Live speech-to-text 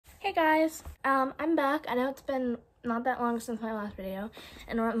Hey guys, I'm back. I know it's been not that long since my last video,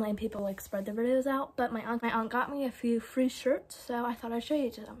 and normally people like spread their videos out, but my aunt got me a few free shirts, so I thought I'd show you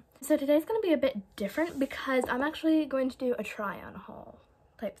them. So today's gonna be a bit different because I'm actually going to do a try-on haul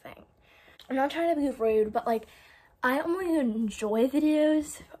type thing. I'm not trying to be rude, but like I only enjoy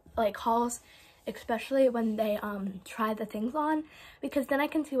videos like hauls, especially when they try the things on, because then I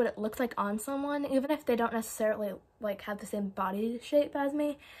can see what it looks like on someone, even if they don't necessarily like have the same body shape as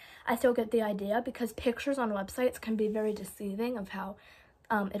me. I still get the idea, because pictures on websites can be very deceiving of how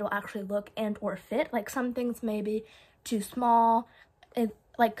it'll actually look and or fit. Like some things may be too small.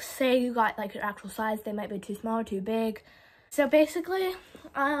 Like say you got like your actual size, they might be too small or too big. So basically,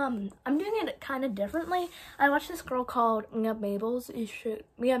 I'm doing it kind of differently. I watched this girl called Mia Maples. I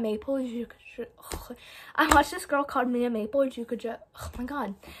watched this girl called Mia Maples. Oh my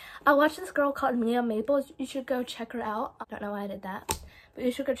god. I watched this girl called Mia Maples. You should go check her out. I don't know why I did that, but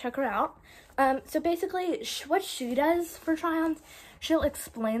you should go check her out. So basically, what she does for try-ons, she'll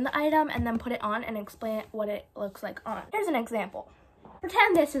explain the item and then put it on and explain what it looks like on. Here's an example.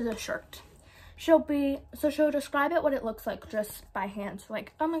 Pretend this is a shirt. She'll describe it, what it looks like just by hand. So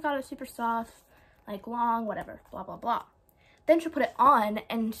like, oh my god, it's super soft, like long, whatever, blah, blah, blah. Then she'll put it on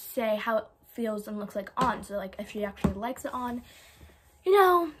and say how it feels and looks like on. So like if she actually likes it on, you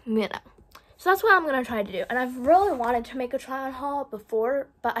know. So that's what I'm gonna try to do. And I've really wanted to make a try on haul before,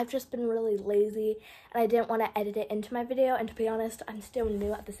 but I've just been really lazy and I didn't want to edit it into my video. And to be honest, I'm still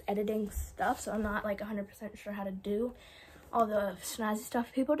new at this editing stuff, so I'm not like 100% sure how to do all the snazzy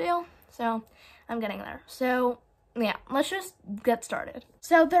stuff people do. So I'm getting there. So yeah, let's just get started.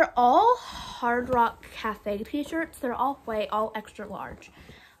 So they're all Hard Rock Cafe t-shirts. They're all white, all extra large.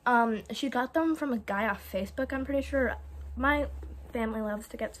 She got them from a guy off Facebook, I'm pretty sure. My family loves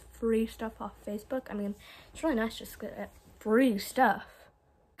to get free stuff off Facebook. I mean, it's really nice just to get free stuff.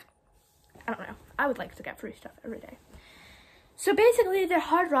 I don't know. I would like to get free stuff every day. So basically, they're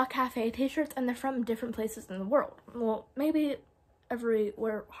Hard Rock Cafe t-shirts, and they're from different places in the world. Well, maybe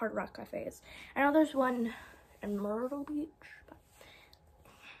everywhere Hard Rock Cafe is. I know there's one in Myrtle Beach, but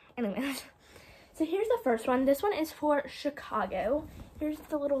anyways. So here's the first one. This one is for Chicago. Here's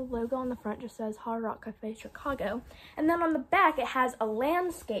the little logo on the front, just says Hard Rock Cafe Chicago. And then on the back, it has a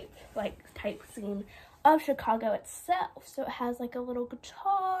landscape like type scene of Chicago itself. So it has like a little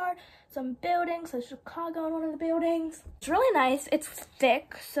guitar, some buildings, so Chicago in one of the buildings. It's really nice. It's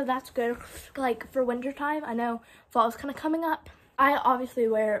thick, so that's good like for winter time. I know fall is kind of coming up. I obviously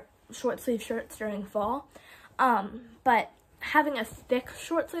wear short sleeve shirts during fall, but having a thick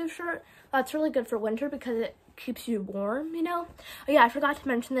short sleeve shirt, that's really good for winter because it keeps you warm, you know? Oh yeah, I forgot to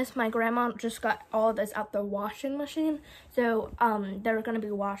mention this. My grandma just got all of this out the washing machine, so they're gonna be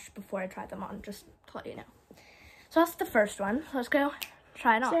washed before I try them on, just to let you know. So that's the first one. Let's go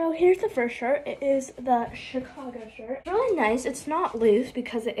try it on. So here's the first shirt. It is the Chicago shirt. It's really nice. It's not loose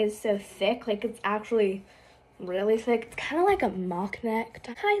because it is so thick. Like, it's actually really thick. It's kind of like a mock neck,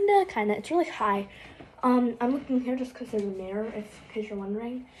 kinda. It's really high. I'm looking here just because there's a mirror, in case you're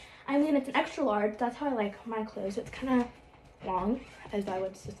wondering. I mean, it's an extra large. That's how I like my clothes. It's kind of long, as I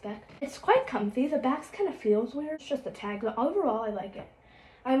would suspect. It's quite comfy. The back kind of feels weird. It's just a tag, but overall, I like it.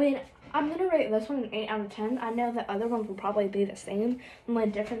 I mean, I'm gonna rate this one an 8 out of 10. I know the other ones will probably be the same. The only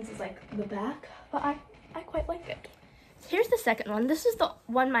difference is like the back, but I quite like it. Here's the second one. This is the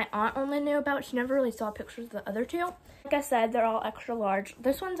one my aunt only knew about. She never really saw pictures of the other two. Like I said, they're all extra large.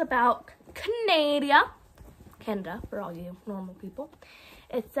 This one's about Canada, for all you normal people.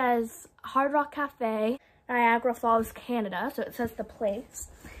 It says Hard Rock Cafe, Niagara Falls, Canada. So it says the place.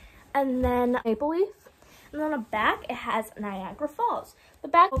 And then Maple Leaf. And on the back, it has Niagara Falls. The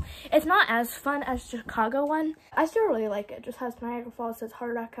back, it's not as fun as Chicago one. I still really like it. It just has Niagara Falls, says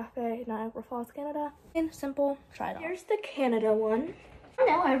Hard Rock Cafe, Niagara Falls, Canada. And simple, try it on. Here's the Canada one. I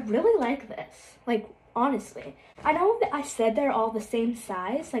know, I really like this. Like, honestly. I know that I said they're all the same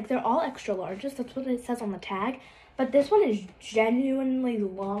size. Like, they're all extra larges. That's what it says on the tag. But this one is genuinely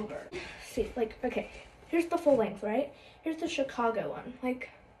longer. See, like, okay, here's the full length, right? Here's the Chicago one. Like,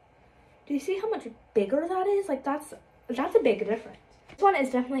 do you see how much bigger that is? Like, that's a big difference. This one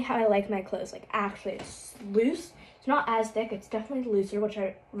is definitely how I like my clothes. Like, actually, it's loose. It's not as thick. It's definitely looser, which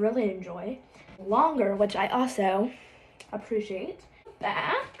I really enjoy. Longer, which I also appreciate.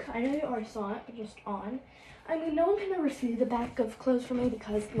 Back, I know you already saw it, but just on. I mean, no one can ever see the back of clothes for me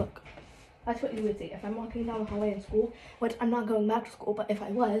because, look, that's what you would see if I'm walking down the hallway in school, which I'm not going back to school, but if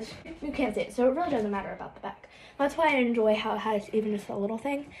I was, you can't see it. So it really doesn't matter about the back. That's why I enjoy how it has even just a little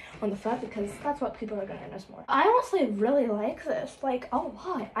thing on the front, because that's what people are going to notice more. I honestly really like this, like, a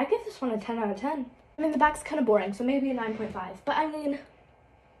lot. I give this one a 10 out of 10. I mean, the back's kind of boring, so maybe a 9.5, but I mean,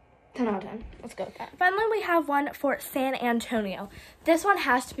 10 out of 10. Let's go with that. Finally, we have one for San Antonio. This one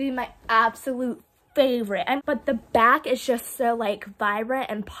has to be my absolute favorite. But the back is just so like vibrant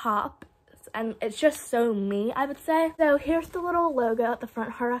and pop. And it's just so me, I would say. So here's the little logo at the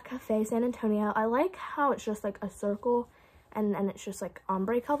front, Hard Rock Cafe San Antonio. I like how it's just like a circle and it's just like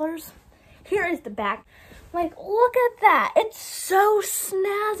ombre colors. Here is the back. Like, look at that. It's so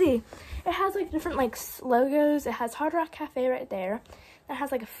snazzy. It has like different like logos. It has Hard Rock Cafe right there. It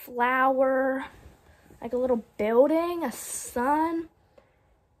has like a flower, like a little building, a sun,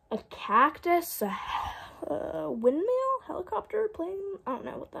 a cactus, a windmill, helicopter, plane. I don't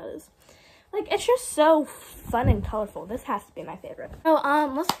know what that is. Like, it's just so fun and colorful. This has to be my favorite. So,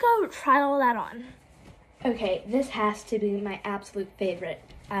 let's go try all that on. Okay, this has to be my absolute favorite.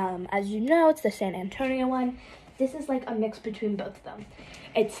 As you know, it's the San Antonio one. This is like a mix between both of them.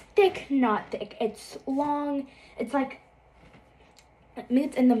 It's thick, not thick. It's long. It's like, it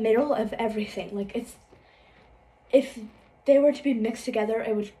meets in the middle of everything. Like, it's, if they were to be mixed together,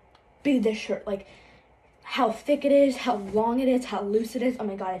 it would be this shirt. Like, how thick it is, how long it is, how loose it is. Oh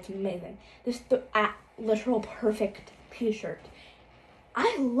my god, it's amazing. This is the literal perfect t-shirt.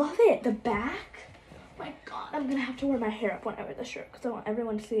 I love it. The back, oh my god, I'm gonna have to wear my hair up when I wear this shirt because I want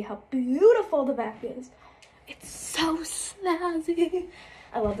everyone to see how beautiful the back is. It's so snazzy.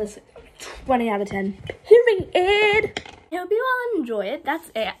 I love this. 20 out of 10. Period. I hope you all enjoy it. That's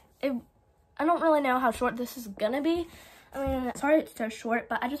it. I don't really know how short this is gonna be. I mean, sorry it's so short,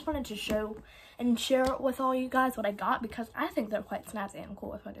 but I just wanted to show and share with all you guys what I got because I think they're quite snazzy and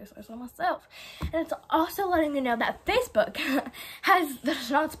cool if I do say so myself. And it's also letting you know that Facebook they're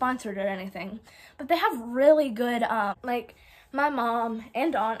not sponsored or anything, but they have really good, like my mom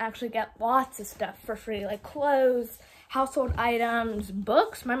and Dawn actually get lots of stuff for free, like clothes, household items,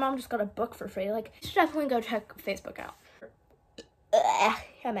 books. My mom just got a book for free. Like, you should definitely go check Facebook out.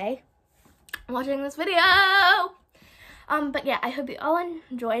 I'm watching this video. But yeah, I hope you all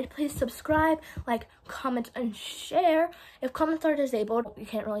enjoyed. Please subscribe, like, comment, and share. If comments are disabled, you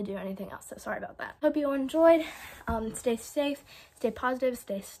can't really do anything else, so sorry about that. Hope you all enjoyed. Stay safe, stay positive,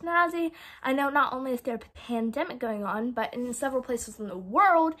 stay snazzy. I know not only is there a pandemic going on, but in several places in the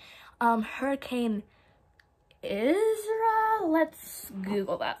world, Hurricane Isra, let's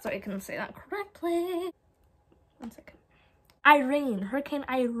Google that so I can say that correctly. 1 second. Irene, Hurricane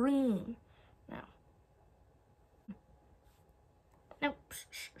Irene. No,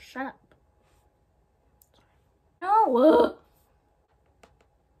 shut up. No.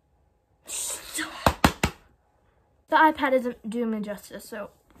 The iPad isn't doing me justice, so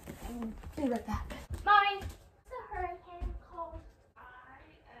be right back. Bye. It's a hurricane called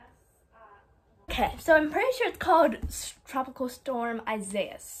Okay, so I'm pretty sure it's called Tropical Storm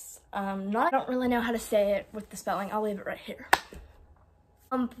Isaias. I don't really know how to say it with the spelling. I'll leave it right here.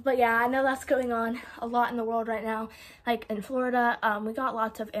 But yeah, I know that's going on a lot in the world right now. Like in Florida, we got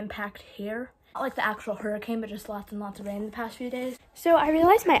lots of impact here. Not like the actual hurricane, but just lots and lots of rain the past few days. So I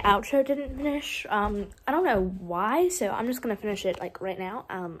realized my outro didn't finish. I don't know why, so I'm just gonna finish it like right now.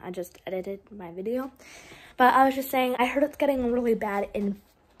 I just edited my video. But I was just saying, I heard it's getting really bad in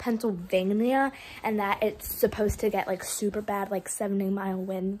Pennsylvania and that it's supposed to get like super bad, like 70-mile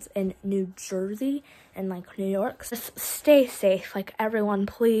winds in New Jersey and like New York. Just stay safe, like everyone,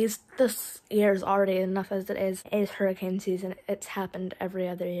 please. This year is already enough as it is. It is hurricane season. It's happened every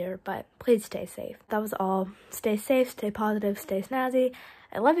other year, but please stay safe. That was all. Stay safe, stay positive, stay snazzy.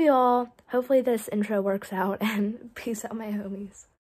 I love you all. Hopefully this intro works out, and peace out, my homies.